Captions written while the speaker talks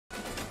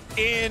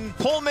In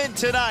Pullman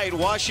tonight,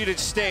 Washington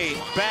State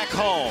back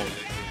home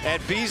at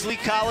Beasley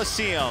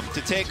Coliseum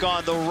to take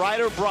on the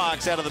Rider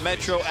Broncs out of the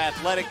Metro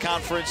Athletic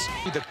Conference.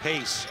 The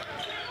pace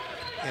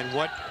and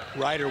what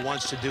Rider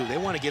wants to do. They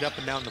want to get up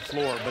and down the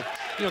floor, but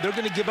you know they're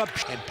going to give up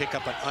and pick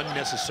up an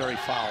unnecessary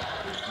foul.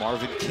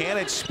 Marvin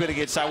Cannon spinning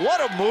inside.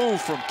 What a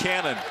move from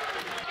Cannon.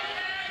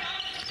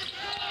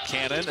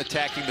 Cannon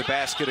attacking the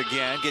basket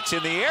again, gets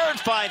in the air and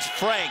finds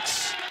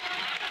Franks.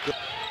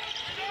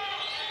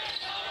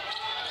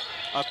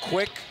 A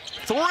quick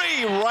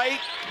three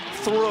right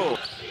through.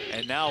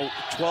 And now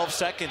 12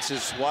 seconds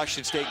as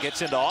Washington State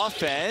gets into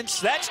offense.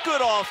 That's good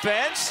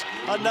offense.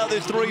 Another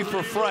three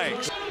for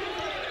Franks.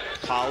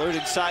 Pollard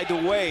inside to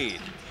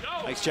Wade.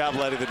 Nice job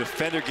letting the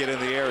defender get in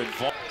the air. And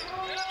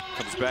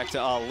comes back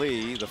to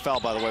Ali. The foul,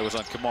 by the way, was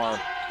on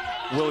Kamar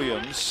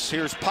Williams.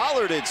 Here's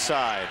Pollard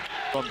inside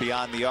from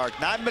beyond the arc.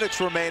 9 minutes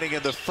remaining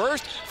in the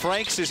first.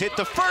 Franks has hit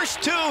the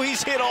first two.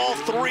 He's hit all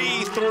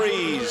 3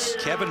 threes.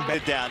 Kevin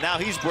bent down. Now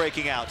he's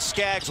breaking out.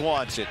 Skaggs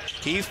wants it.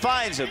 He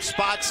finds him.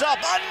 Spots up.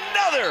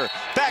 Another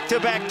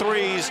back-to-back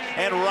threes.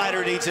 And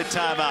Rider needs a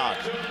timeout.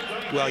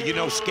 Well, you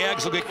know,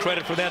 Skaggs will get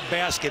credit for that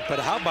basket, but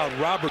how about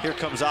Robert? Here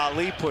comes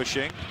Ali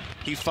pushing.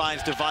 He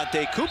finds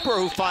Devontae Cooper,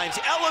 who finds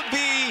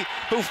MBB,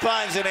 who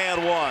finds an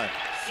and one.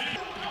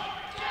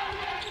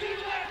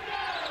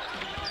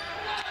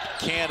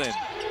 Cannon.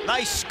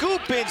 Nice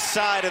scoop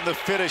inside and the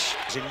finish.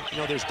 And, you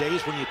know, there's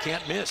days when you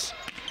can't miss.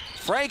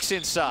 Franks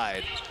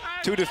inside.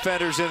 2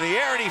 defenders in the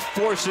air, and he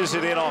forces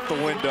it in off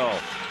the window.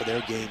 For their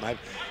game,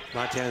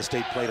 Montana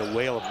State played a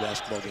whale of a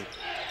basketball game.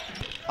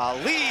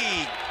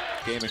 Ali,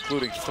 game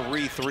including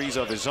 3 threes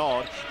of his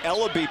own.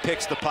 Ellaby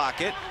picks the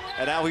pocket,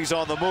 and now he's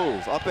on the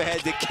move. Up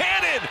ahead to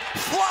Cannon,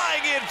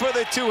 flying in for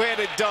the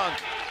two-handed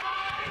dunk.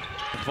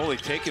 They've only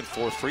taken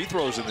 4 free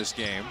throws in this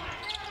game.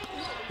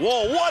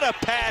 Whoa, what a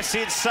pass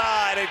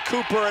inside, and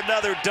Cooper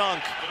another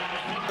dunk.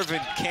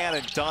 Marvin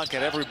Cannon dunk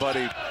at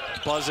everybody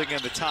buzzing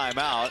in the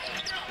timeout.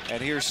 And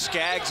here's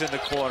Skaggs in the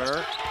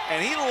corner,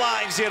 and he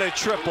lines in a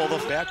triple. The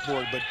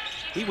backboard, but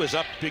he was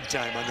up big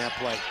time on that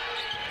play.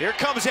 Here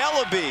comes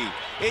Ellaby.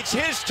 It's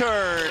his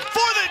turn for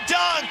the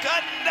dunk,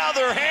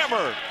 another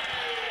hammer.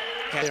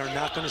 And they're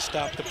not going to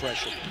stop the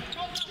pressure.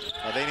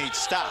 Now they need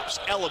stops.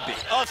 Ellaby,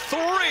 a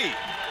 3.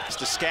 It's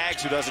to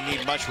Skaggs, who doesn't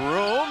need much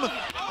room.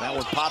 That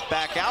one popped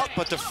back out,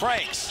 but to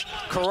Franks.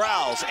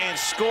 Corrals and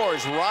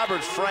scores.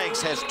 Robert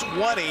Franks has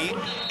 20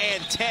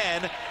 and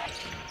 10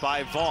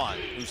 by Vaughn,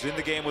 who's in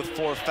the game with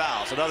 4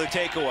 fouls. Another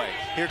takeaway.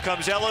 Here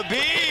comes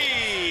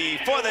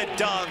Ellaby for the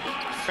dunk.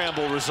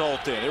 Scramble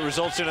resulted. It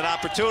results in an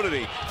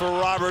opportunity for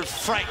Robert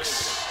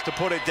Franks to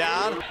put it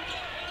down.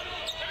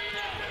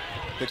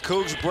 The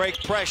Cougs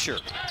break pressure.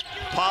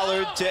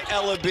 Pollard to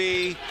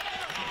Ellaby.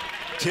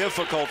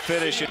 Difficult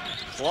finish.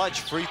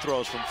 Clutch free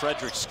throws from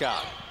Frederick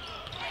Scott.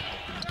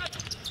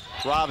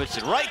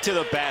 Robinson right to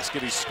the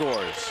basket, he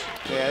scores.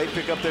 Yeah, they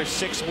pick up their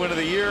 6th win of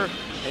the year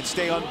and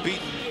stay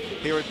unbeaten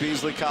here at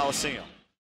Beasley Coliseum.